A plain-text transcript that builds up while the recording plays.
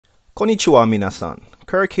Konnichiwa minasan,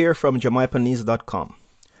 Kirk here from Jamaipanese.com.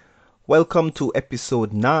 Welcome to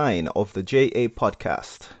episode 9 of the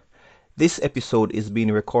jaPODCAST. This episode is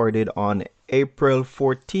being recorded on April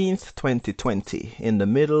 14th, 2020, in the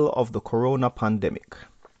middle of the corona pandemic.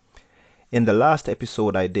 In the last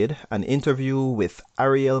episode I did an interview with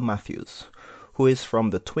Ariel Matthews, who is from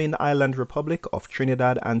the Twin Island Republic of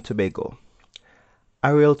Trinidad and Tobago.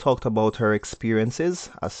 Ariel talked about her experiences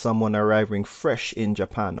as someone arriving fresh in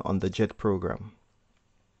Japan on the JET program.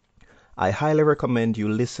 I highly recommend you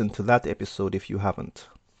listen to that episode if you haven't.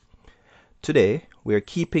 Today, we're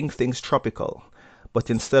keeping things tropical, but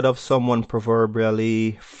instead of someone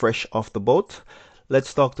proverbially fresh off the boat,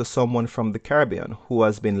 let's talk to someone from the Caribbean who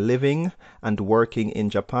has been living and working in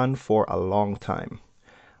Japan for a long time.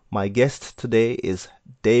 My guest today is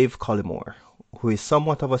Dave Collymore, who is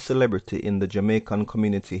somewhat of a celebrity in the Jamaican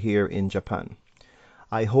community here in Japan.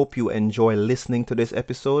 I hope you enjoy listening to this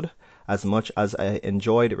episode as much as I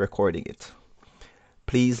enjoyed recording it.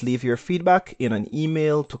 Please leave your feedback in an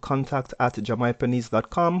email to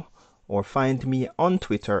contact@jamaipanese.com or find me on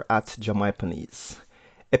Twitter @jamaipanese.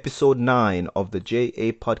 Episode 9 of the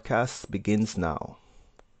jaPODCAST begins now.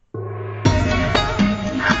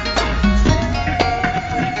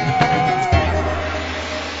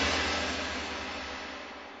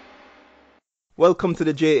 Welcome to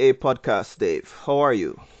the jaPODCAST, Dave. How are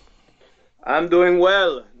you? I'm doing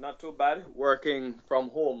well, not too bad. Working from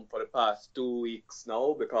home for the past 2 weeks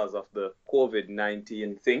now because of the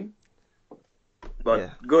COVID-19 thing. But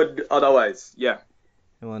good otherwise, yeah.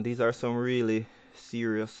 Well, these are some really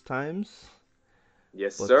serious times.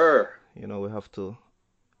 Yes, but, sir. We have to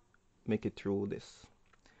make it through this.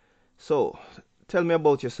 So, tell me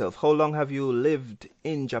about yourself. How long have you lived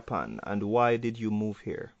in Japan and why did you move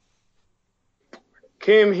here?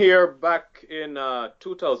 Came here back in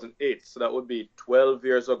 2008, so that would be 12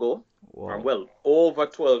 years ago. Wow. Or, well, over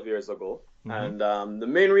 12 years ago. Mm-hmm. And the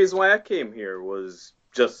main reason why I came here was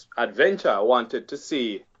just adventure. I wanted to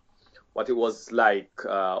see what it was like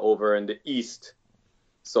over in the East.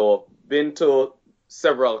 So, been to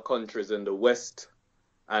several countries in the West,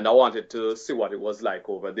 and I wanted to see what it was like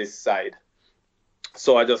over this side.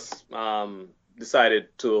 So I just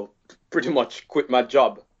decided to pretty much quit my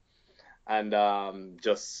job and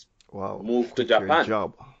just move to Japan. Your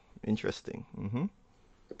job. Interesting. Mm-hmm.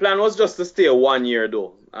 The plan was just to stay 1 year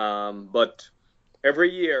though. But every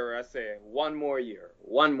year I say one more year.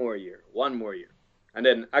 And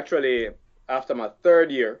then actually after my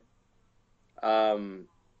third year, because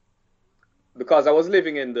I was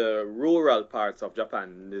living in the rural parts of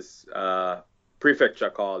Japan, this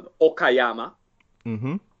prefecture called Okayama.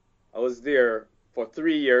 Mm-hmm. I was there for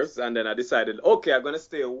 3 years, and then I decided, okay, I'm going to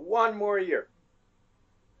stay 1 more year.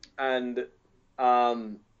 And I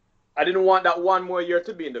didn't want that 1 more year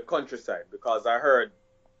to be in the countryside because I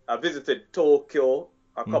visited Tokyo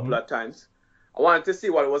a couple of times. I wanted to see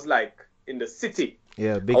what it was like in the city.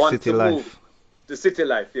 Yeah, big city life. The city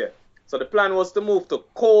life, yeah. So the plan was to move to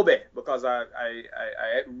Kobe because I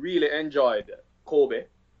really enjoyed Kobe,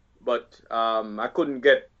 but I couldn't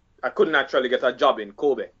actually get a job in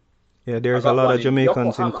Kobe. Yeah, there's a lot of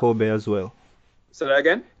Jamaicans in Kobe as well. Say that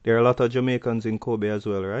again? There are a lot of Jamaicans in Kobe as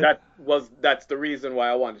well, right? That's the reason why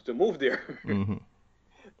I wanted to move there. Mm-hmm.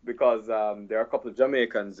 Because there are a couple of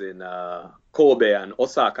Jamaicans in Kobe and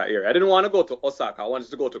Osaka area. I didn't want to go to Osaka. I wanted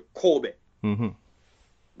to go to Kobe. Mm-hmm.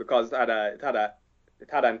 Because it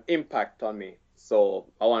had an impact on me. So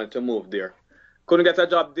I wanted to move there. Couldn't get a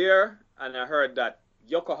job there, and I heard that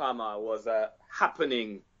Yokohama was a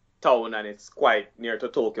happening town and it's quite near to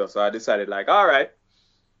Tokyo. So I decided all right,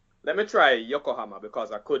 let me try Yokohama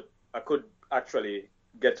because I could actually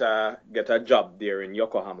get a job there in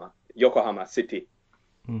Yokohama City.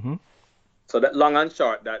 Mm-hmm. So that long and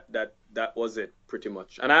short, that was it pretty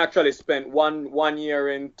much. And I actually spent one year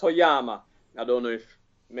in Toyama. I don't know if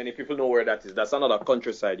many people know where that is. That's another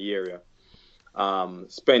countryside area.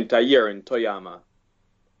 Spent a year in Toyama,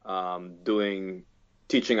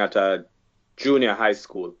 teaching at a junior high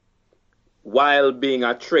school, while being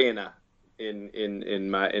a trainer in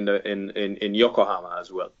Yokohama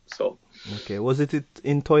as well. So. Okay, was it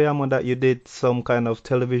in Toyama that you did some kind of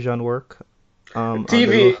television work?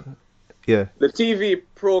 TV. Yeah. The TV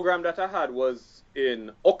program that I had was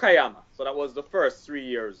in Okayama, so that was the first 3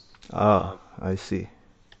 years. I see.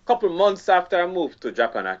 Couple months after I moved to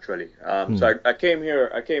Japan, actually. So I came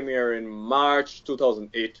here in March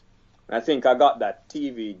 2008. I think I got that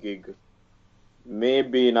TV gig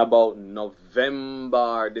maybe in about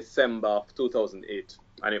November, December of 2008,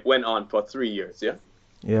 and it went on for 3 years. Yeah.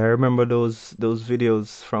 Yeah, I remember those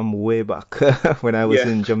videos from way back when I was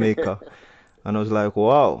in Jamaica. And I was like,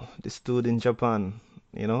 wow, this dude in Japan,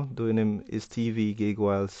 doing his TV gig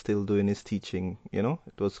while still doing his teaching, it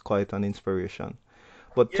was quite an inspiration.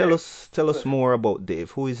 But Yeah. tell us more about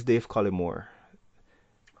Dave. Who is Dave Collymore?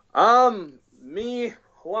 Me,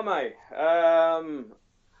 who am I?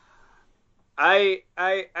 I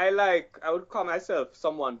would call myself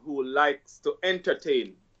someone who likes to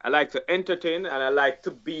entertain. I like to entertain and I like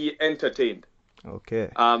to be entertained. Okay.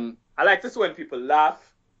 I like to see when people laugh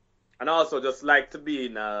and I also just like to be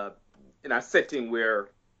in a setting where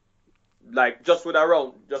like just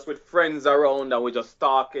with friends around and we're just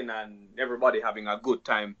talking and everybody having a good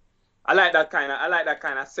time. I like that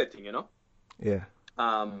kind of setting, Yeah.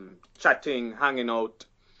 Chatting, hanging out.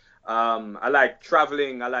 I like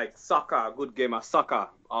traveling. I like soccer. A good game of soccer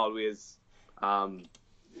always um,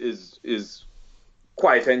 is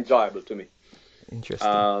quite enjoyable to me.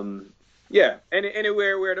 Interesting. Yeah,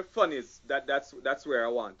 anywhere where the fun is, that's where I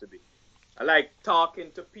want to be. I like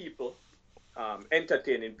talking to people,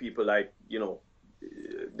 entertaining people. Like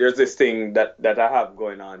there's this thing that I have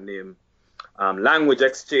going on named language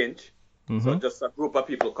exchange. So Mm-hmm. just a group of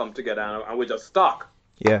people come together and we just talk.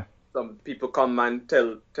 Yeah. Some people come and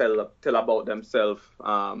tell about themselves,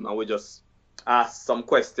 and we just ask some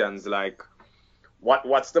questions like,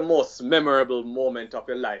 what's the most memorable moment of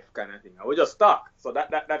your life, kind of thing, and we just talk. So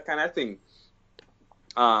that kind of thing,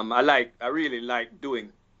 I really like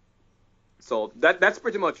doing. So that's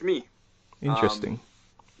pretty much me. Interesting. Um,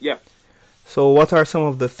 yeah. So what are some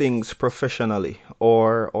of the things professionally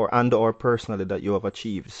or personally that you have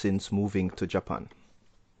achieved since moving to Japan?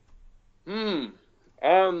 Hmm.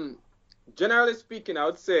 Um. Generally speaking, I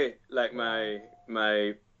would say like my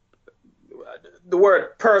the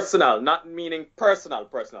word personal, not meaning personal,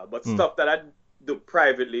 but Mm, stuff that I do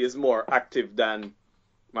privately is more active than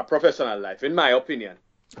my professional life, in my opinion.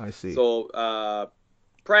 I see. So,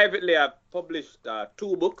 privately, I've published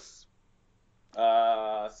 2 books.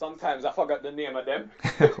 Sometimes I forgot the name of them.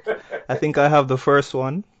 I think I have the first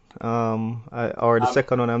one, or the um,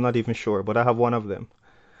 second one, I'm not even sure, but I have one of them.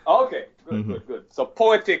 okay, good, Hmm. good, good. So,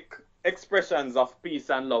 Poetic Expressions of Peace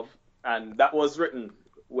and Love, and that was written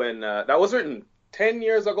 10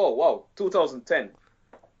 years ago. Wow, 2010. And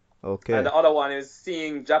Okay. the other one is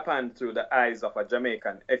Seeing Japan Through the Eyes of a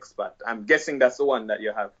Jamaican Expat. I'm guessing that's the one that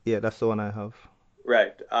you have. Yeah, that's the one I have.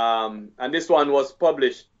 Right. And this one was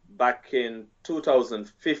published back in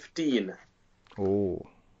 2015. Oh,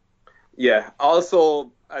 Yeah.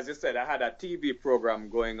 Also, as you said, I had a TV program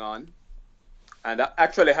going on, and I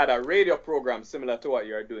actually had a radio program similar to what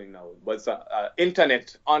you're doing now. But it's a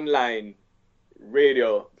internet online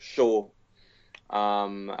radio show.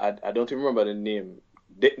 I don't even remember the name.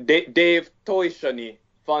 Dave Toishani,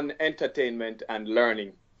 Fun Entertainment and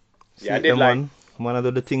Learning. Yeah, I see, did them like one of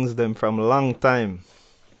the things them from long time.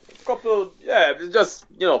 couple. Yeah, it's just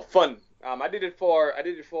fun. I did it for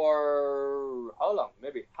how long?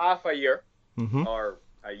 Maybe half a year Hmm. or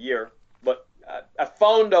a year. But I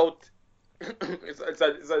found out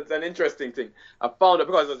it's an interesting thing. I found out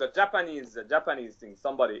because it was a Japanese thing.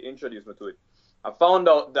 Somebody introduced me to it. I found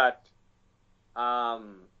out that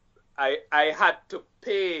um I had to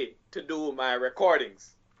pay to do my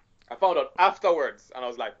recordings. I found out afterwards, and I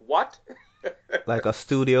was like, "What?" Like a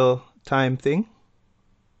studio time thing.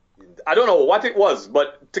 I don't know what it was,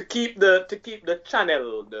 but to keep the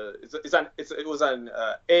channel, it was an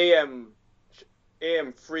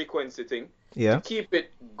AM frequency thing. To Yeah. keep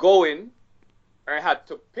it going, I had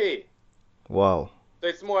to pay. Wow. So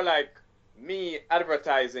it's more like me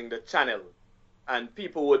advertising the channel, and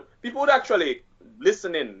people would actually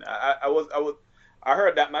listen in. I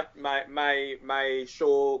heard that my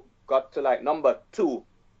show got to like number 2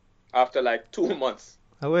 after like 2 months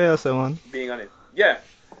Away, someone. being on it. Yeah,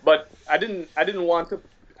 but I didn't want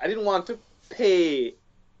to pay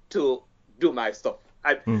to do my stuff.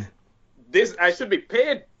 Mm. I should be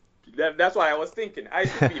paid. That's what I was thinking. I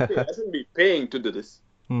should be paid. I shouldn't be paying to do this.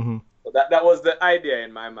 Hmm. So that was the idea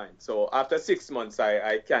in my mind. So after 6 months,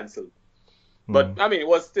 I canceled. But Mm. I mean, it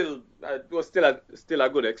was still a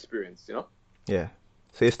good experience. Yeah.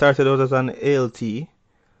 So you started out as an ALT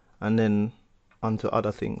and then onto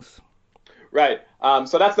other things. Right.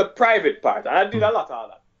 So that's the private part, and I did Mm. a lot of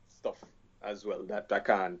that stuff as well that I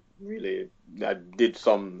can't really. I did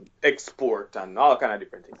some export and all kind of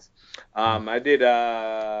different things. Mm. I did.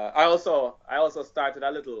 I also started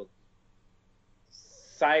a little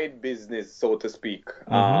side business, so to speak.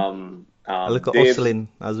 Hmm. A little Dave's hustling,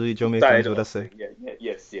 as we Jamaicans side would have say. hustling. Yeah, yeah,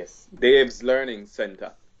 yes, yes. Dave's Learning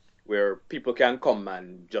Center, where people can come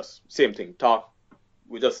and just same thing talk.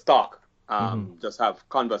 We just talk, Hmm. just have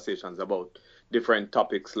conversations about different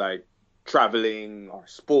topics like traveling or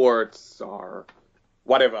sports or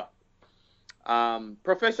whatever.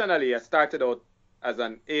 Professionally, I started out as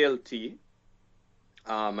an ALT.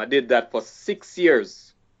 I did that for 6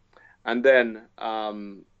 years. And then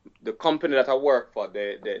the company that I work for,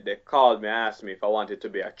 they called me and asked me if I wanted to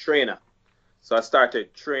be a trainer. So I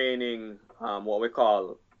started training what we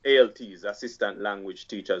call ALTs, assistant language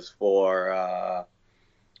teachers, for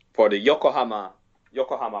the Yokohama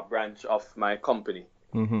branch of my company.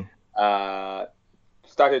 Mm-hmm.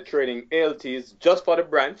 Started training ALTs just for the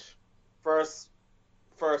branch. First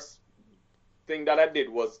thing that I did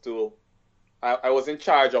was I was in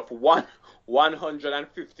charge of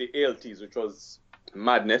 150 ALTs, which was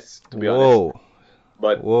madness, to be honest.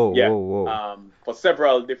 But whoa. For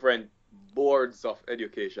several different boards of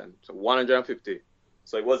education, so 150.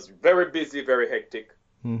 So it was very busy, very hectic.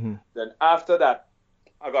 Mm-hmm. Then after that,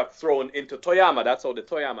 I got thrown into Toyama. That's how the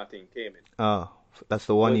Toyama thing came in. That's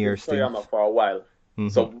the 1 year stint. Toyama for a while. Mm-hmm.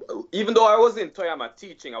 So even though I was in Toyama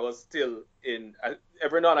teaching, I was still in.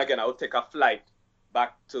 Every now and again, I would take a flight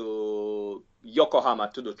back to Yokohama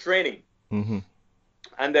to do training. Mm-hmm.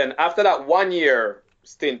 And then after that 1 year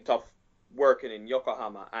stint of working in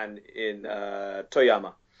Yokohama and in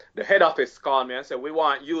Toyama, the head office called me and said, "We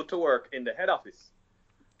want you to work in the head office."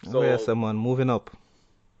 So yeah, someone moving up.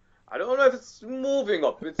 I don't know if it's moving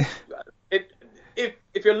up.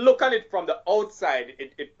 If you look at it from the outside,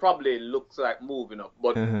 it probably looks like moving up.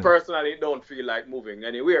 But personally, it don't feel like moving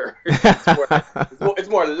anywhere. It's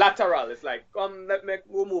more lateral. It's like,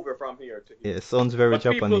 we'll move it from here to here. Yeah, it sounds very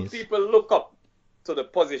Japanese. People look up to the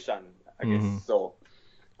position, I guess. So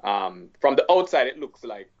from the outside, it looks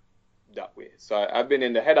like that way. So I've been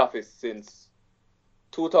in the head office since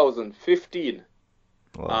 2015.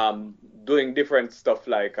 Wow. Doing different stuff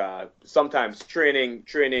like sometimes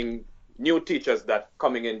training new teachers that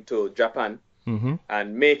coming into Japan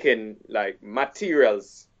and making like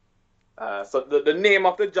materials. So the name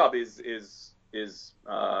of the job is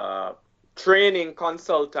training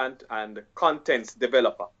consultant and contents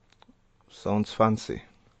developer. Sounds fancy.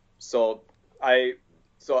 So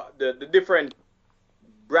the different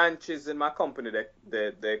branches in my company,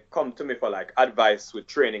 they come to me for like advice with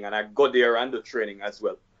training, and I go there and do training as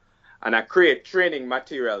well. And I create training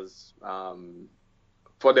materials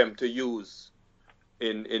for them to use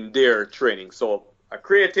in their training. So I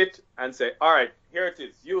create it and say, all right, here it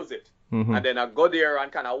is, use it. And then I go there and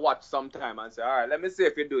kind of watch sometime and say, all right, let me see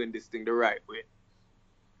if you're doing this thing the right way.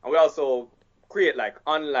 And we also create like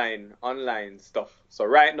online stuff. So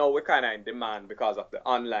right now we're kind of in demand because of the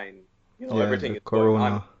online. Everything is going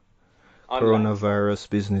on. Coronavirus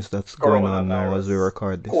business that's going on now as we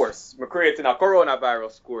record this. Course. We're creating a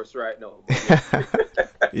coronavirus course right now.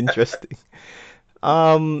 Interesting.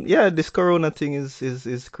 Yeah, this corona thing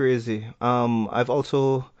is crazy. I've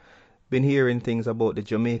also been hearing things about the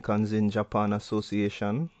Jamaicans in Japan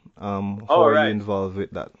Association. How are you involved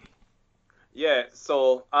with that? Yeah,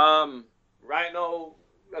 so right now,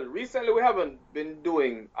 recently we haven't been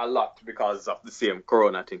doing a lot because of the same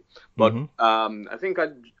corona thing. But I think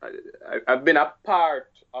I've been a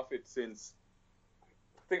part of it since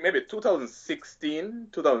I think maybe 2016,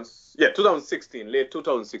 late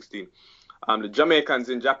 2016. The Jamaicans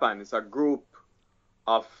in Japan is a group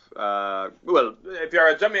of if you're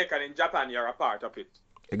a Jamaican in Japan, you're a part of it.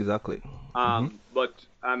 Exactly. But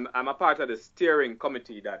I'm a part of the steering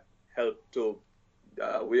committee that helped to.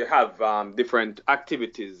 We have different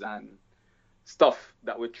activities and stuff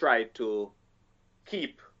that we try to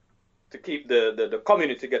keep the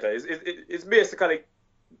community together. It's basically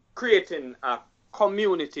creating a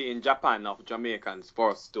community in Japan of Jamaicans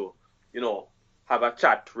for us to, have a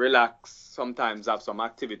chat, relax, sometimes have some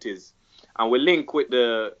activities, and we link with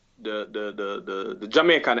the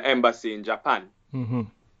Jamaican embassy in Japan,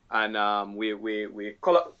 and we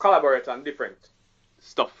collaborate on different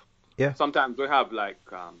stuff. Yeah. Sometimes we have like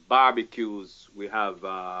barbecues, we have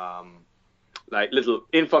like little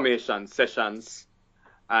information sessions,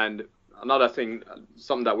 and another thing,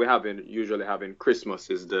 something that we usually have in Christmas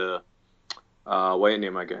is the what your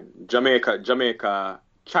name again? Jamaica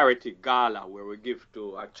charity gala, where we give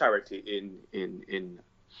to a charity in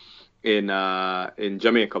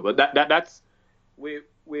Jamaica. But that's we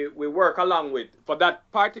work along with, for that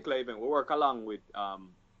particular event, we work along with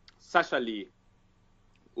Sasha Lee,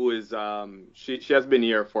 who is she has been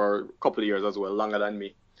here for a couple of years as well, longer than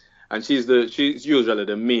me, and she's usually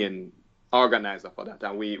the main organizer for that,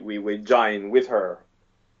 and we join with her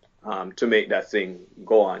to make that thing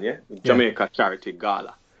go on. Jamaica Charity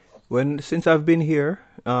Gala. Since I've been here,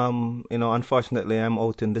 unfortunately I'm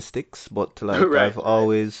out in the sticks, but like I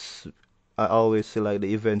always see like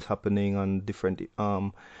the events happening on different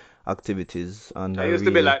activities, and I I used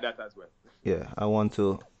to be really, like that as well. yeah, I want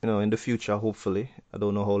to, in the future, hopefully, I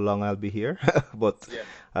don't know how long I'll be here, but Yeah.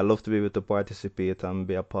 I love to be able to participate and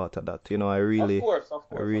be a part of that. Of course, of I course, of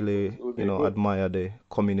course. really, It would be good. admire the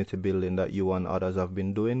community building that you and others have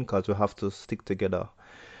been doing, because we have to stick together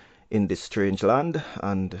in this strange land.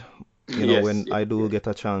 And, Yes, when yes, I do yes. get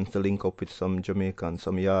a chance to link up with some Jamaicans,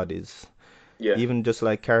 some Yardies, Yeah. even just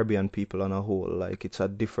like Caribbean people on a whole, like it's a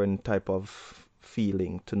different type of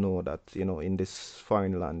feeling to know that, in this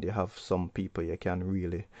foreign land you have some people you can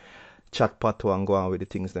really chat patois and go on with the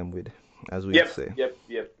things them with, as we'd Yep, say. yep,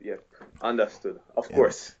 yep, yep. Understood. Of Yeah.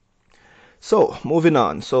 course. So, moving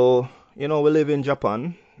on. So, we live in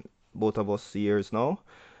Japan, both of us years now.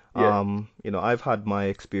 Yeah. I've had my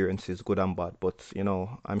experiences, good and bad, but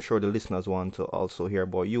I'm sure the listeners want to also hear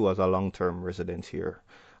about you as a long-term resident here.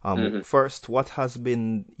 Hmm. First, what has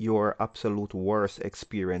been your absolute worst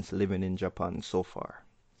experience living in Japan so far?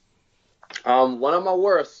 One of my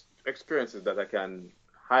worst experiences that I can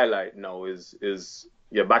highlight now is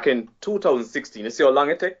yeah, back in 2016. You see how long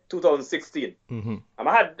it took? 2016. Mm-hmm.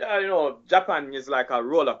 I had Japan is like a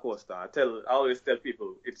roller coaster. I always tell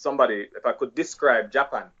people if I could describe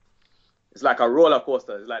Japan, it's like a roller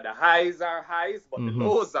coaster. It's like the highs are highs, but the Mm-hmm.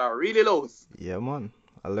 lows are really lows. Yeah, man.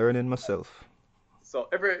 I learning myself. So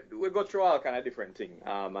we go through all kind of different things.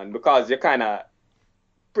 And because you're kind of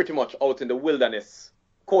pretty much out in the wilderness,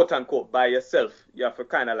 quote unquote, by yourself, you have to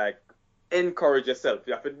kind of like encourage yourself.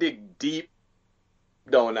 You have to dig deep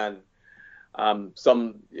down and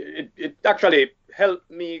it actually helped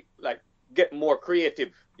me like get more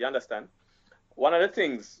creative. You understand? One of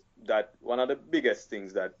the biggest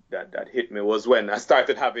things that hit me was when I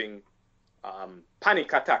started having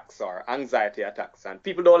panic attacks or anxiety attacks, and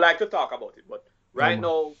people don't like to talk about it, but Yeah, right man.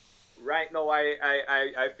 now, right now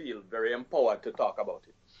I feel very empowered to talk about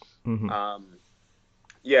it. Mm-hmm. Um,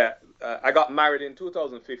 yeah, I got married in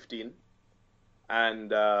 2015,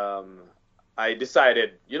 and I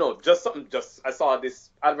decided, just I saw this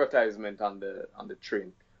advertisement on the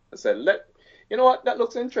train. I said, you know what, that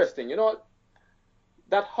looks interesting. You know what,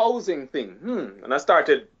 that housing thing. And I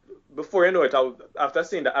started, before you know it, after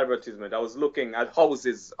seeing the advertisement, I was looking at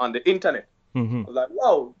houses on the internet. Mm-hmm. I was like,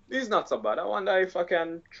 wow, this is not so bad. I wonder if I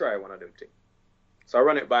can try one of them things. So I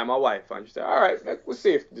run it by my wife, and she said, all right, we'll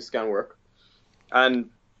see if this can work. And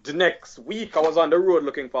the next week, I was on the road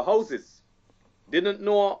looking for houses. Didn't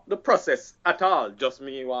know the process at all. Just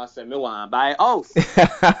me want to say, me want to buy a house.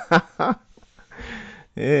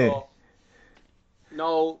 Yeah. So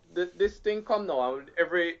now this thing come now, and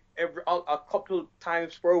a couple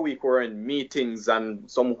times per week we're in meetings and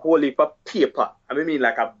some whole heap of paper. I mean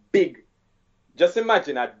like a big, just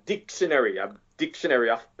imagine a dictionary of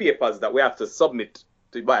papers that we have to submit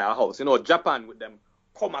to buy a house. Japan with them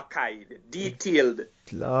komakai, the detailed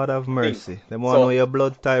Lord have thing. mercy. Them want to know So your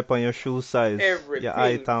blood type and your shoe size, your height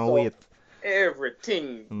everything, and so weight.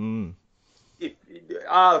 everything, Mm. if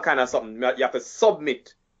all kind of something you have to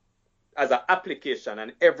submit as an application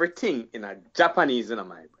and everything in a Japanese,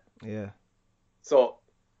 my. Yeah. So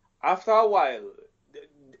after a while,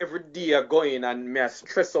 every day I go in and me I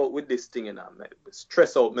stress out with this thing, me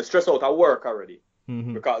stress out at work already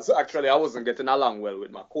Mm-hmm. because actually I wasn't getting along well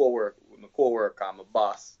with my coworker, and my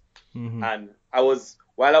boss. Mm-hmm. And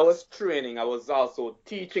while I was training, I was also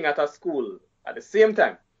teaching at a school at the same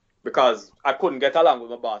time because I couldn't get along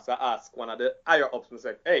with my boss. I asked one of the higher ups, and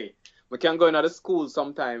said, hey, we can go into the school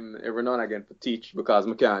sometime every now and again to teach because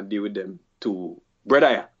we can't deal with them too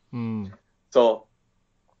brother. Mm. So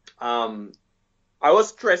I was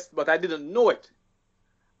stressed, but I didn't know it.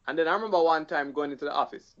 And then I remember one time going into the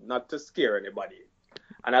office, not to scare anybody,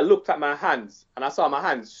 and I looked at my hands and I saw my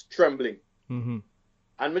hands trembling. Mm-hmm.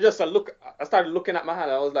 And I started looking at my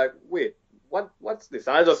hand. And I was like, wait, what's this?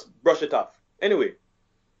 And I just brushed it off. Anyway,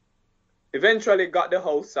 eventually got the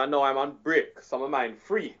house, and now I'm on break. So my mind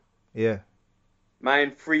free. Yeah.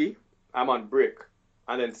 Mind free, I'm on break.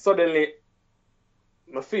 And then suddenly,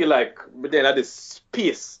 I feel like then at this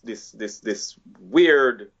space, this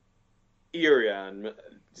weird area, and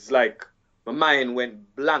it's like my mind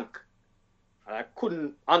went blank. And I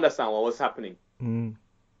couldn't understand what was happening. Mm.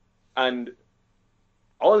 And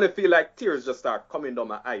I only feel like tears just start coming down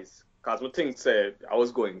my eyes because my thing said I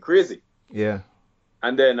was going crazy. Yeah.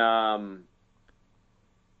 And then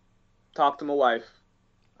talked to my wife,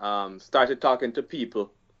 started talking to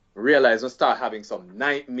people, realized I start having some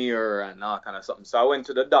nightmare and all kind of something. So I went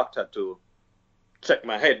to the doctor to check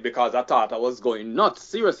my head because I thought I was going nuts,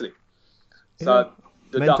 seriously. So Yeah.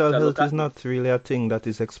 the Mental doctor health looked is at me. not really a thing that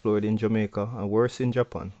is explored in Jamaica and worse in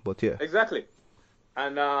Japan, but yeah. Exactly.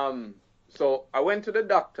 And So I went to the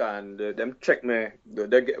doctor and them checked me.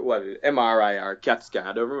 They get what MRI or CAT scan.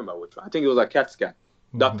 I don't remember which one. I think it was a CAT scan.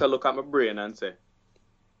 Doctor look at my brain and say,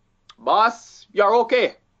 "Boss, you're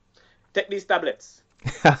okay. Take these tablets."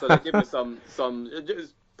 So they give me some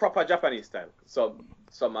just proper Japanese style.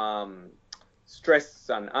 Some stress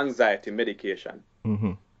and anxiety medication.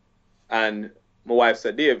 Mm-hmm. And my wife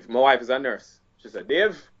said, "Dave, my wife is a nurse. She said,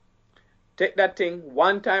 Dave, take that thing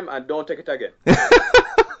one time and don't take it again.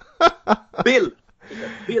 Bill." She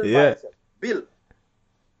said, Bill by yourself. Bill.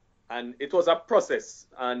 And it was a process.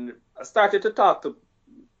 And I started to talk to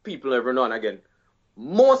people every now and again.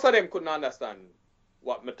 Most of them couldn't understand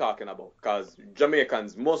what I'm talking about. Because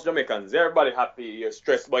most Jamaicans, everybody happy, you're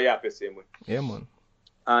stressed, but you're happy the same way. Yeah, man.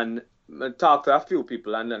 And I talked to a few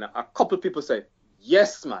people, and then a couple people said,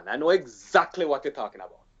 yes, man, I know exactly what you're talking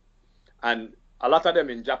about. And a lot of them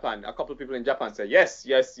in Japan, a couple people in Japan said, yes,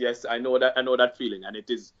 I know that feeling, and it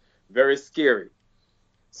is very scary.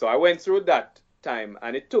 So I went through that time,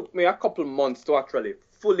 and it took me a couple months to actually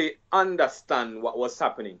fully understand what was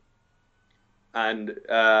happening. And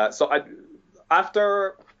so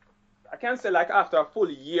after a full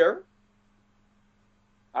year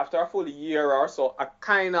or so, I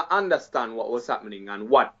kind of understand what was happening and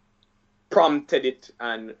what prompted it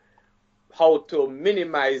and how to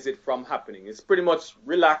minimize it from happening. It's pretty much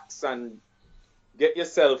relax and get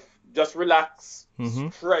yourself, just relax,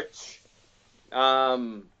 stretch.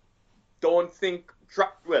 Don't think,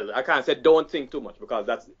 I can't say don't think too much because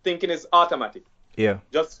thinking is automatic. Yeah.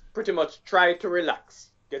 Just pretty much try to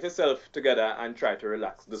relax. Get yourself together and try to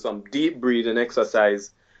relax. Do some deep breathing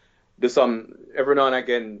exercise. Do some, every now and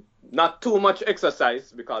again, not too much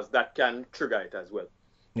exercise because that can trigger it as well.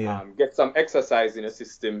 Yeah. Get some exercise in your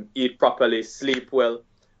system, eat properly, sleep well,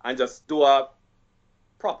 and just do a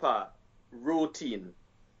proper routine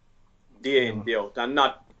day in, day out, and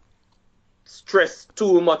not stress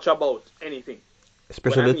too much about anything.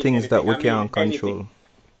 Especially the things that we can't control. Anything.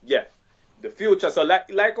 Yeah, the future. So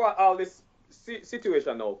like what all this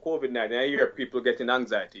situation now, COVID-19, I hear people getting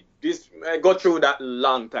anxiety. I go through that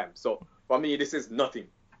long time. So for me, this is nothing.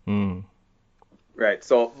 Right.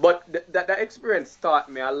 So, but that experience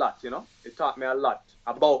taught me a lot, you know. It taught me a lot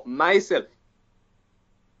about myself.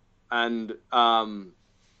 And I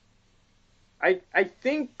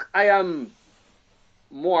think I am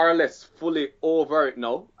more or less fully over it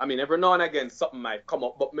now. I mean, every now and again something might come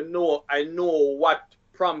up, but I know what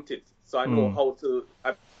prompted. So I know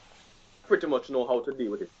I pretty much know how to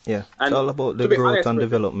deal with it. Yeah. It's all about the growth and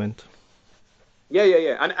development.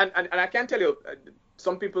 Yeah. And I can tell you,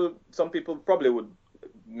 some people probably would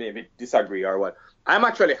maybe disagree or what. I'm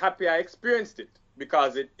actually happy I experienced it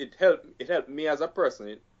because it helped me as a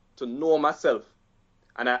person to know myself,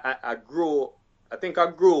 and I grew. I think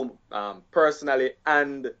I grew personally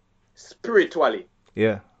and spiritually.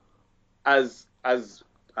 Yeah. As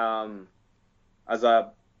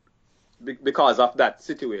because of that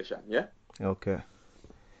situation. Yeah. Okay.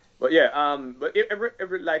 But yeah. But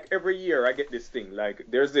every year I get this thing. Like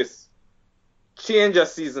there's this change of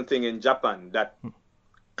season thing in Japan that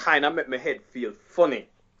kind of make my head feel funny.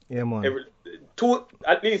 Yeah, man.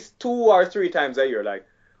 At least 2 or 3 times a year, like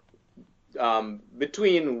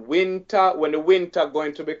between winter, when the winter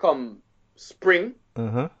going to become spring,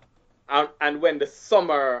 and when the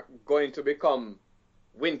summer going to become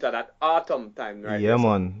winter, that autumn time, right? Yeah,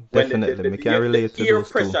 man. Definitely. We can relate to those two. The air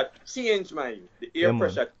pressure change, man. The air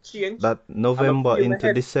pressure change. That November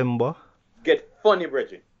into December. Get funny,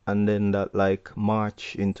 Bridget. And then that like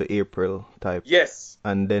March into April type. Yes.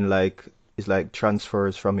 And then like it's like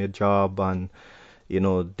transfers from your job and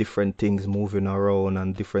different things moving around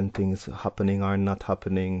and different things happening or not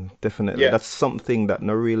happening. Definitely. Yeah. That's something that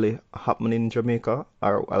not really happening in Jamaica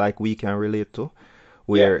or like we can relate to,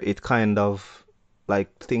 where it kind of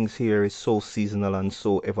like things here is so seasonal and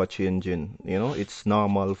so ever changing. It's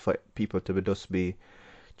normal for people to just be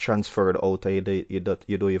transferred out. You don't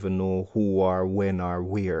even know who or when or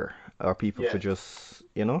where, or people to just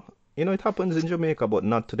it happens in Jamaica, but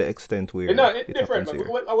not to the extent where it's it different. happens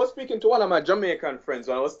here. I was speaking to one of my Jamaican friends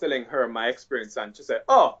and I was telling her my experience, and she said,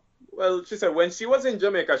 "Oh, well," she said, when she was in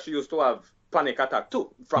Jamaica, she used to have panic attack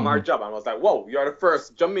too from her job, and I was like, "Whoa, you're the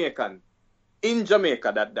first Jamaican in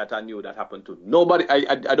Jamaica that I knew that happened to. Nobody,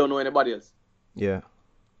 I don't know anybody else." Yeah.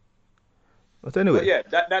 But anyway. But yeah,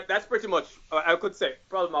 that's pretty much, I could say,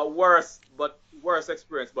 probably my worst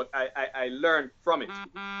experience, but I learned from it.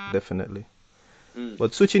 Definitely.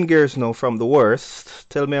 But switching gears now from the worst,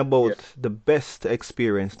 tell me about the best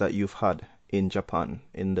experience that you've had in Japan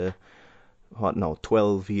in the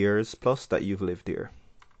 12 years plus that you've lived here.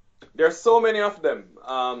 There's so many of them.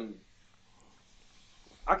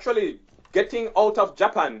 Actually, getting out of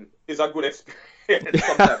Japan is a good experience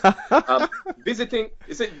sometimes. Visiting,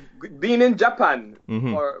 is it being in Japan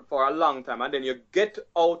for a long time, and then you get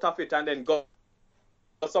out of it and then go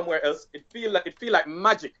somewhere else? It feel like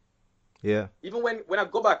magic. Yeah. Even when I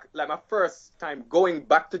go back, like my first time going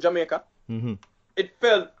back to Jamaica, it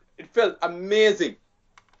felt amazing.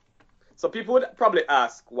 So people would probably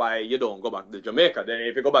ask why you don't go back to Jamaica. Then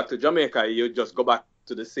if you go back to Jamaica, you just go back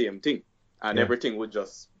to the same thing, and everything would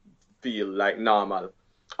just feel like normal.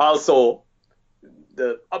 Also,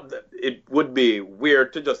 it would be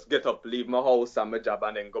weird to just get up, leave my house and my job,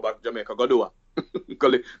 and then go back to Jamaica. Go do what? go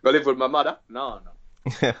live with my mother? No,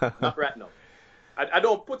 not right now. I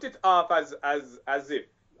don't put it off as if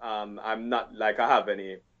I'm not like I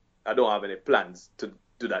don't have any plans to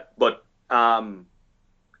do that. But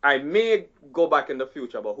I may go back in the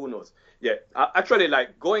future, but who knows? Yeah, actually,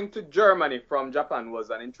 like going to Germany from Japan was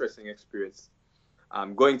an interesting experience.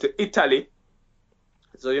 Going to Italy,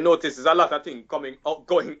 so you notice there's a lot of things going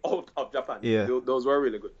out of Japan. Yeah, those were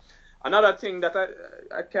really good. Another thing that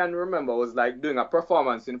I can remember was like doing a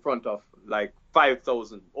performance in front of like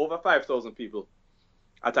over 5,000 people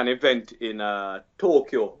at an event in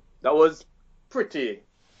Tokyo. That was pretty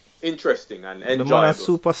interesting and enjoyable. The man a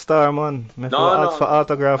superstar, man. Me ask for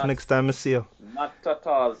autograph next time I see you. Not at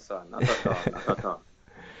all, sir. Not at all.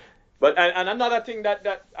 But and another thing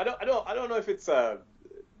that I don't know if it's a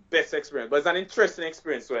best experience, but it's an interesting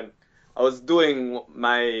experience when I was doing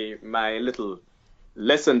my little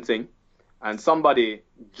lesson thing, and somebody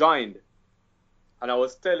joined, and I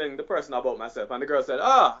was telling the person about myself, and the girl said,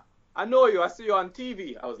 I know you. I see you on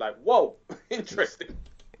TV. I was like, whoa, interesting.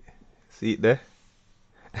 See it there?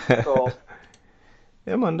 So,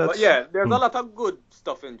 yeah, man. But yeah, there's a lot of good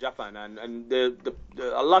stuff in Japan, and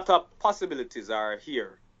a lot of possibilities are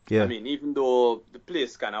here. Yeah. I mean, even though the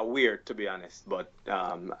place kind of weird, to be honest, but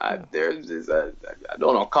I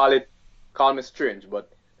don't know, call me strange,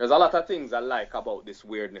 but there's a lot of things I like about this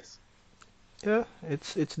weirdness. Yeah,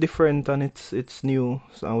 it's different and it's new,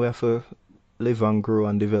 so we have to live and grow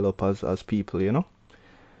and develop as people, you know?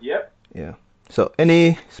 Yep. Yeah. So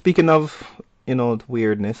speaking of, the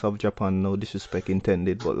weirdness of Japan, no disrespect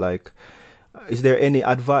intended, but like, is there any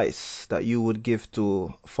advice that you would give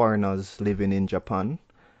to foreigners living in Japan,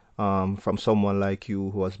 from someone like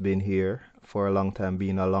you who has been here for a long time,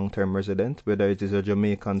 being a long-term resident, whether it is a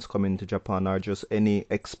Jamaicans coming to Japan or just any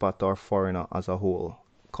expat or foreigner as a whole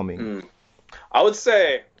coming? I would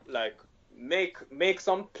say, like, make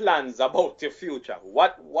some plans about your future.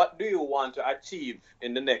 What do you want to achieve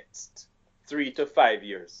in the next 3 to 5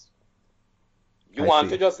 years? You want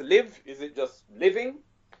to just live? Is it just living?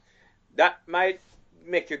 That might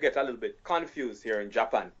make you get a little bit confused here in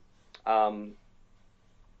Japan.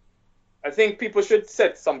 I think people should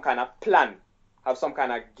set some kind of plan, have some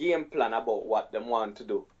kind of game plan about what they want to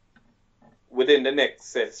do within the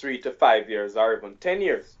next, say, 3 to 5 years or even 10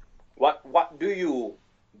 years. What do you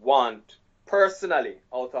want personally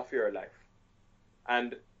out of your life?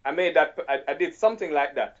 And I did something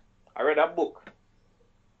like that. I read a book,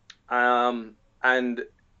 and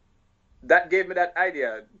that gave me that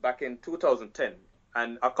idea back in 2010.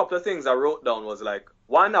 And a couple of things I wrote down was like,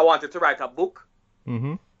 1, I wanted to write a book.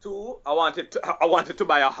 2, I wanted to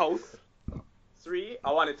buy a house. 3,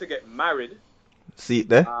 I wanted to get married. See it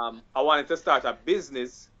there? I wanted to start a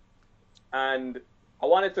business, and I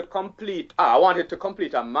wanted to complete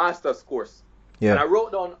a master's course. Yeah. And I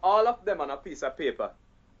wrote down all of them on a piece of paper,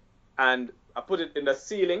 and I put it in the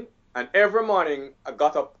ceiling. And every morning I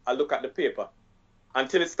got up, I look at the paper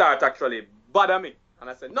until it started actually bother me. And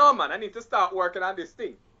I said, no, man, I need to start working on this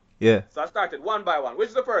thing. Yeah. So I started one by one. Which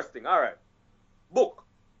is the first thing? All right. Book.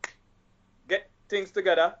 Get things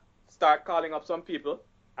together. Start calling up some people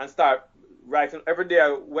and start writing. Every day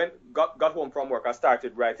I got home from work, I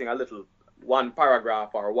started writing a little 1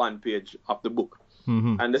 paragraph or 1 page of the book.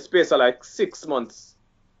 And the space of like 6 months,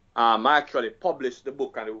 I actually published the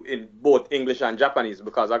book in both English and Japanese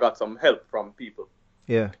because I got some help from people.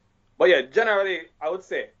 Yeah. But yeah, generally, I would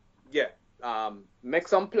say, make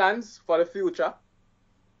some plans for the future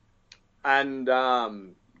and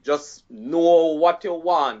just know what you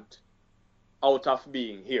want out of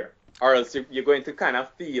being here, or else you're going to kind of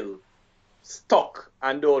feel stuck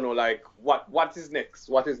and don't know, like, what is next?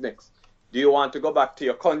 What is next? Do you want to go back to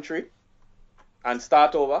your country and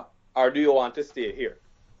start over, or do you want to stay here?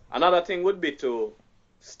 Another thing would be to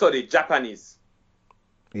study Japanese.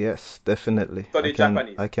 Yes, definitely.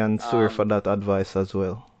 Japanese. I can swear for that advice as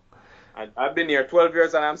well. I've been here 12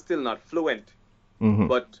 years and I'm still not fluent.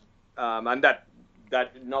 But and that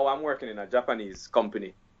now I'm working in a Japanese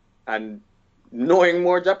company, and knowing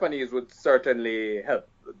more Japanese would certainly help.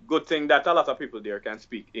 good thing that a lot of people there can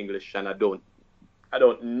speak English, and I don't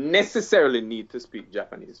necessarily need to speak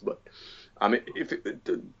Japanese. But I mean,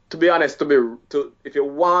 to be honest, if you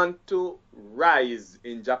want to rise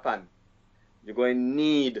in Japan, you're going to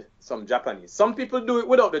need some Japanese. Some people do it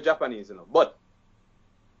without the Japanese, but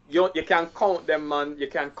you can count them, man. You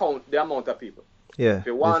can count the amount of people. Yeah, if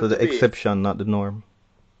you want this is the exception, not the norm.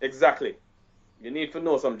 Exactly. You need to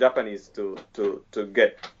know some Japanese to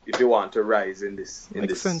get, if you want to rise in this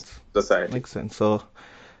society. Makes sense. So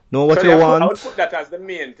know what you want. I would put that as the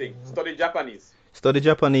main thing. Study Japanese. Study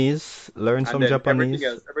Japanese, learn some Japanese,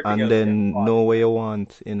 and then know where you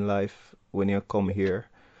want in life when you come here,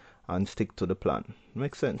 and stick to the plan.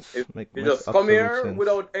 Makes sense. If you just come here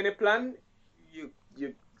without any plan,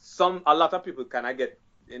 a lot of people kind of get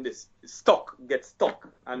stuck,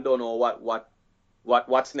 and don't know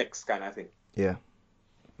what's next kind of thing. Yeah,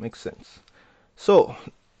 makes sense. So,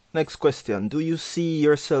 next question. Do you see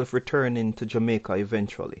yourself returning to Jamaica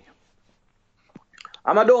eventually?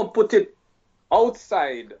 I don't put it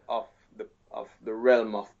outside of the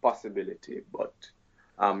realm of possibility, but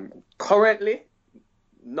currently,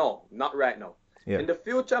 no, not right now. Yeah. In the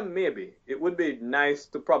future, maybe. It would be nice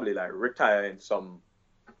to probably like retire in some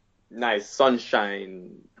nice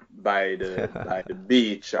sunshine by the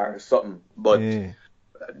beach or something. But yeah.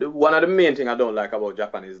 One of the main things I don't like about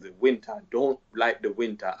Japan is the winter. I don't like the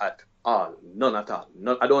winter at all. None at all.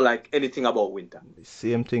 I don't like anything about winter.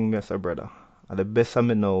 Same thing, Mr. Brother. The best I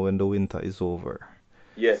know when the winter is over.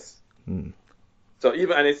 Yes. So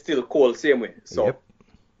and it's still cold same way. So yep.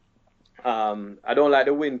 I don't like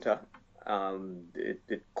the winter.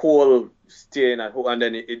 It cold staying at home, and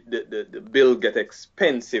then the bill get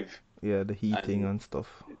expensive. Yeah, the heating and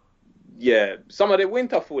stuff. Yeah, some of the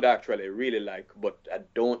winter food I actually really like, but I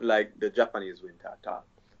don't like the Japanese winter at all.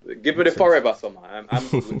 Give me the forever summer. I'm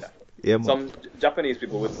good with that. Yeah, some Japanese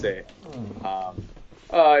people would say,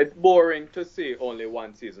 it's boring to see only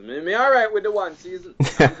one season. Me all right with the one season.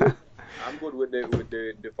 I'm good with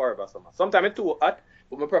the forever summer. Sometimes it's too hot,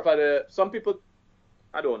 but I prefer some people.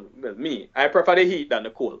 I prefer the heat than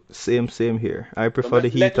the cold. Same here. I prefer the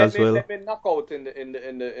heat as well. Let me knock out in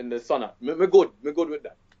the sun. Me good with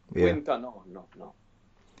that. Yeah. Winter, no.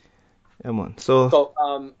 Yeah, man. So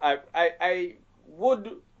I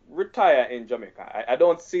would retire in Jamaica. I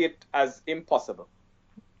don't see it as impossible.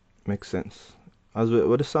 Makes sense. As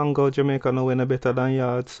with the song go, Jamaica no winner better than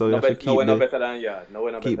yard, so you have to keep better than yard.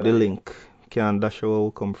 Keep the link. Can't dash where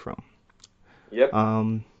we come from. Yep.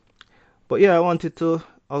 But yeah, I wanted to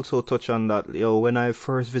also touch on that. When I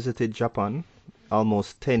first visited Japan,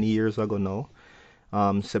 almost 10 years ago now,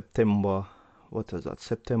 September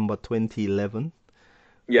 2011.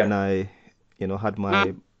 Yeah. When I, had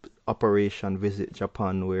my operation visit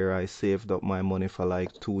Japan, where I saved up my money for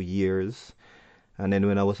like 2 years. And then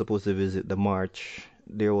when I was supposed to visit the March,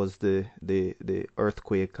 there was the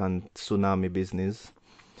earthquake and tsunami business.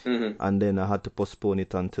 Mm-hmm. And then I had to postpone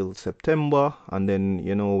it until September. And then,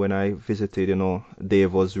 when I visited,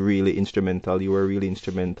 Dave was really instrumental. You were really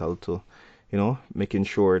instrumental to, making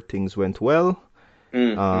sure things went well.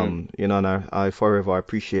 Mm-hmm. And I forever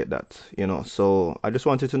appreciate that, So I just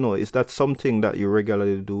wanted to know, is that something that you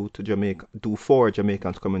regularly do for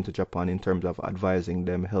Jamaicans coming to Japan in terms of advising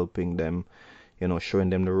them, helping them, showing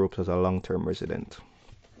them the ropes as a long-term resident?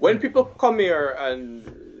 When people come here and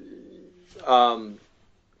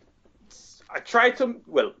I try to,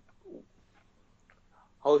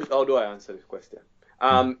 how do I answer this question?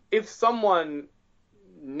 If someone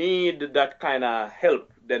need that kind of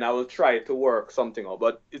help, then I will try to work something out.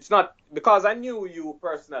 But it's not because I knew you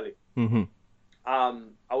personally. Mm-hmm.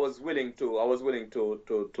 I was willing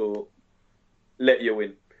to let you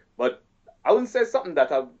in, but I wouldn't say something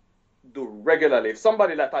that I do regularly. If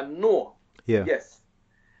somebody that I know, yes.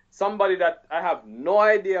 Somebody that I have no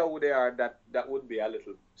idea who they are, that would be a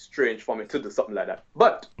little strange for me to do something like that.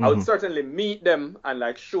 But I would certainly meet them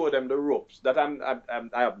and show them the ropes. That I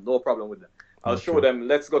have no problem with that. I'll show them.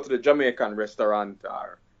 Let's go to the Jamaican restaurant,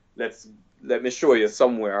 or let me show you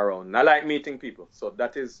somewhere around. I like meeting people, so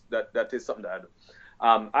that is something that I do.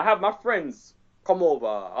 I have my friends come over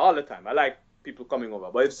all the time. I like people coming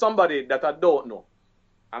over, but if somebody that I don't know,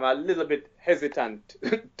 I'm a little bit hesitant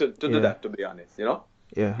to do that. To be honest,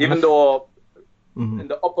 Yeah. Even though in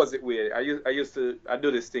the opposite way, I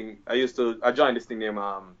do this thing. I joined this thing named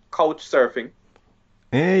couch surfing.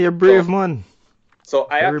 Hey, you're brave, man. So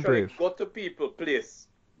I actually go to people's place,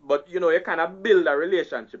 but you kind of build a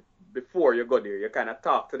relationship before you go there. You kind of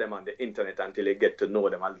talk to them on the internet until you get to know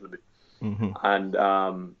them a little bit. Mm-hmm. And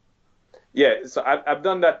so I've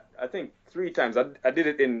done that I think 3 times. I did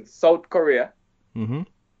it in South Korea. Mm-hmm.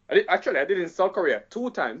 I did in South Korea 2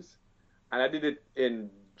 times, and I did it in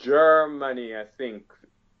Germany, I think,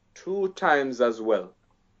 2 times as well.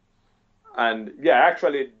 And yeah, I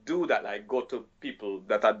actually do that. I go to people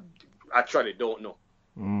that I actually don't know.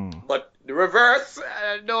 But the reverse,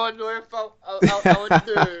 I don't know if I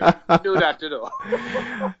would do that, you know.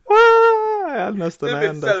 I A understand. little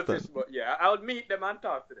I bit selfish, understand. but yeah, I would meet them and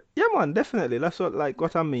talk to them. Yeah, man, definitely. That's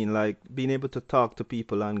what I mean. Like being able to talk to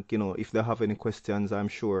people and if they have any questions, I'm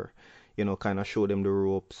sure, kind of show them the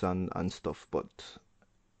ropes and stuff. But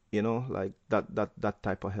like that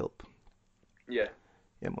type of help. Yeah.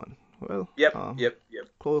 Yeah, man. Well, Yep.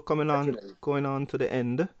 Definitely. going on to the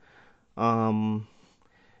end. Um,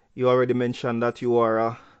 you already mentioned that you are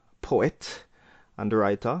a poet and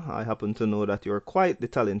writer. I happen to know that you're quite the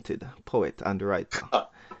talented poet and writer.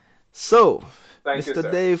 So, Thank you, Mr.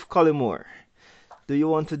 sir. Dave Collymore, do you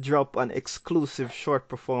want to drop an exclusive short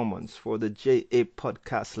performance for the JA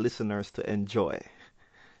podcast listeners to enjoy?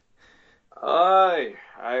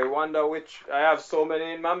 I wonder which. I have so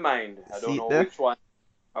many in my mind. I don't See it know there? which one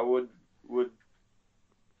I would.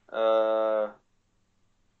 Uh,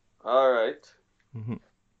 all right. Hmm.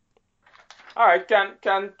 All right. Can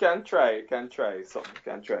try. Can try something.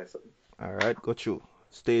 Can try something. All right, got you.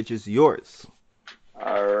 Stage is yours.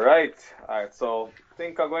 All right. All right. So I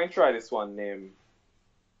think I'm going to try this one named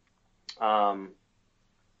um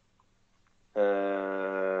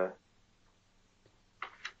uh.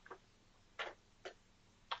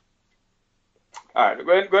 All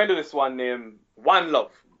right. Going to this one named One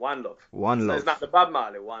Love. One Love. One It's not love. the Bob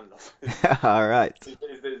Marley One Love. All right. It's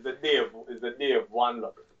the day of One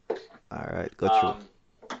Love. All right, got you.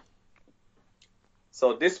 Um.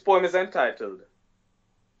 So this poem is entitled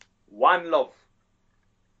One Love,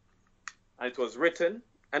 and it was written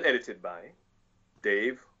and edited by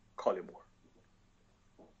Dave Collymore.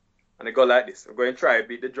 And it go like this. I'm going to try to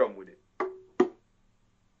beat the drum with it.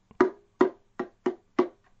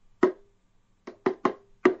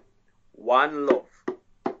 One love.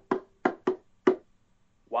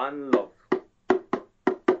 One love.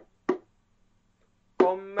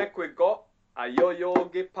 Come make we go a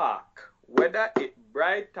yo-yogi park. Whether it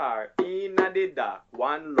bright or in the dark.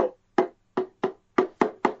 One love.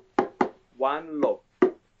 One love.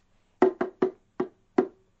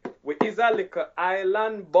 We is a little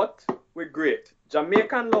island, but we great.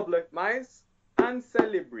 Jamaican love like mice and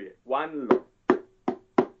celebrate. One love.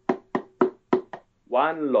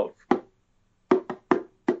 One love.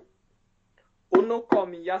 Uno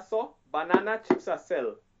come yaso, banana chips a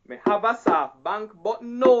sell. Me have a soft bank, but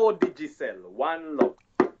no digicel. One love.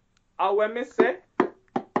 And when me say,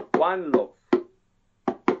 one love.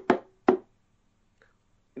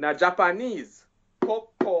 In a Japanese,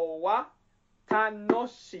 koko wa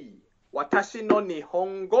tanoshi. Watashi no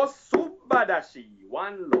nihongo subadashi.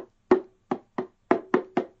 One love.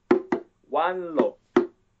 One love.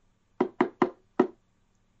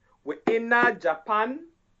 We in a Japan,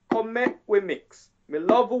 come we mix. Me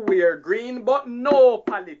love wear green, but no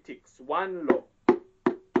politics. One love.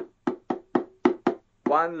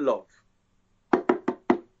 One love.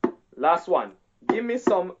 Last one. Give me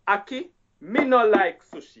some aki. Me no like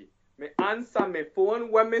sushi. Me answer me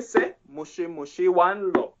phone when me say mushy mushy.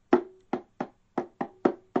 One love.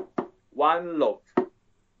 One love.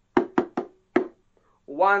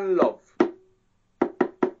 One love.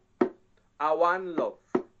 A one love.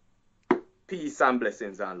 Peace and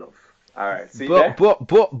blessings and love. All right, see there? But,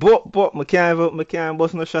 me can't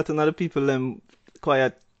bust no shot in other people them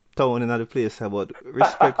quiet town in other place about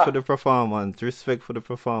respect for the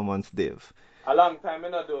performance, Dave. A long time I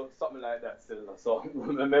not do something like that still, so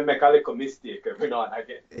I make a little mistake every now and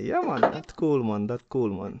again. Yeah, man, that's cool, man. That's cool,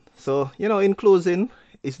 man. So, in closing,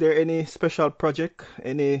 is there any special project,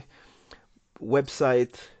 any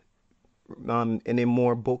website, any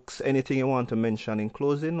more books, anything you want to mention in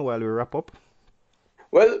closing while we wrap up?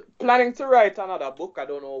 Well, planning to write another book. I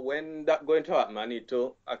don't know when that's going to happen. I need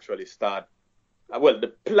to actually start. Well, the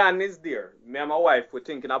plan is there. Me and my wife we're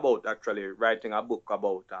thinking about actually writing a book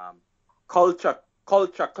about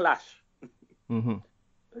culture clash. Mm-hmm.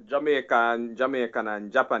 Jamaican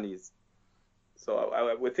and Japanese. So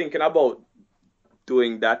we're thinking about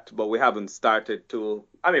doing that, but we haven't started to.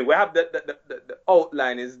 I mean, we have the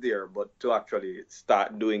outline is there, but to actually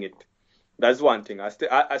start doing it, that's one thing. I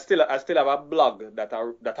still have a blog that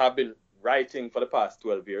I've been writing for the past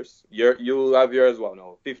 12 years. You have yours, well,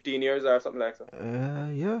 no, 15 years or something like that.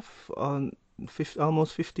 Yeah,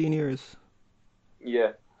 almost 15 years.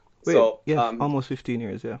 Yeah. Wait, So yeah, almost 15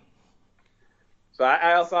 years, yeah. So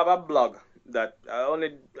I also have a blog that I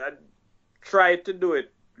try to do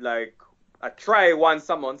it like I try once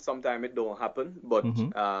a month. Sometimes it don't happen, but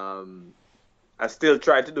I still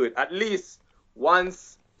try to do it at least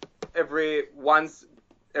once every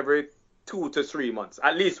 2 to 3 months,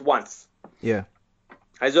 at least once. Yeah.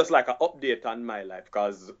 It's just like an update on my life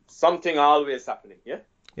because something always happening. Yeah.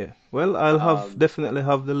 Yeah. Well, I'll definitely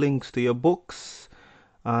have the links to your books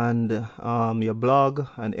and your blog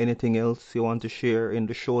and anything else you want to share in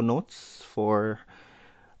the show notes for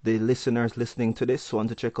the listeners listening to this who want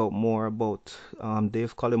to check out more about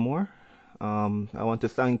Dave Collymore. I want to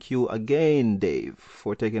thank you again, Dave,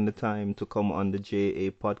 for taking the time to come on the JA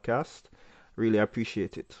podcast. Really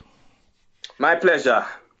appreciate it. My pleasure.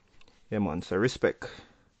 Yeah, man. So respect.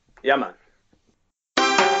 Yeah, man.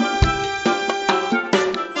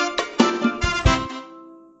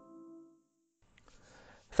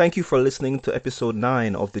 Thank you for listening to episode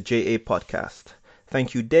 9 of the JA podcast.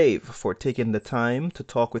 Thank you, Dave, for taking the time to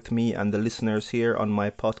talk with me and the listeners here on my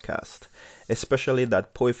podcast, especially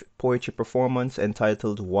that poetry performance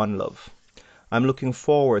entitled One Love. I'm looking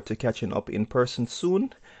forward to catching up in person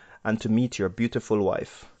soon and to meet your beautiful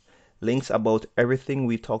wife. Links about everything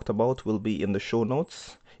we talked about will be in the show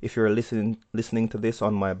notes if you're listening to this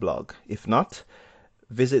on my blog. If not,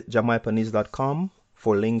 visit japanlife.com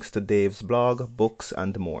for links to Dave's blog, books,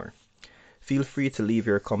 and more. Feel free to leave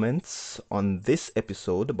your comments on this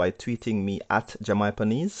episode by tweeting me at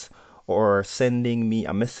Jamaipanese or sending me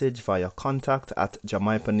a message via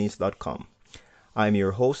contact@jamaipanese.com. I'm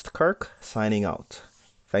your host, Kirk, signing out.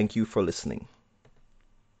 Thank you for listening.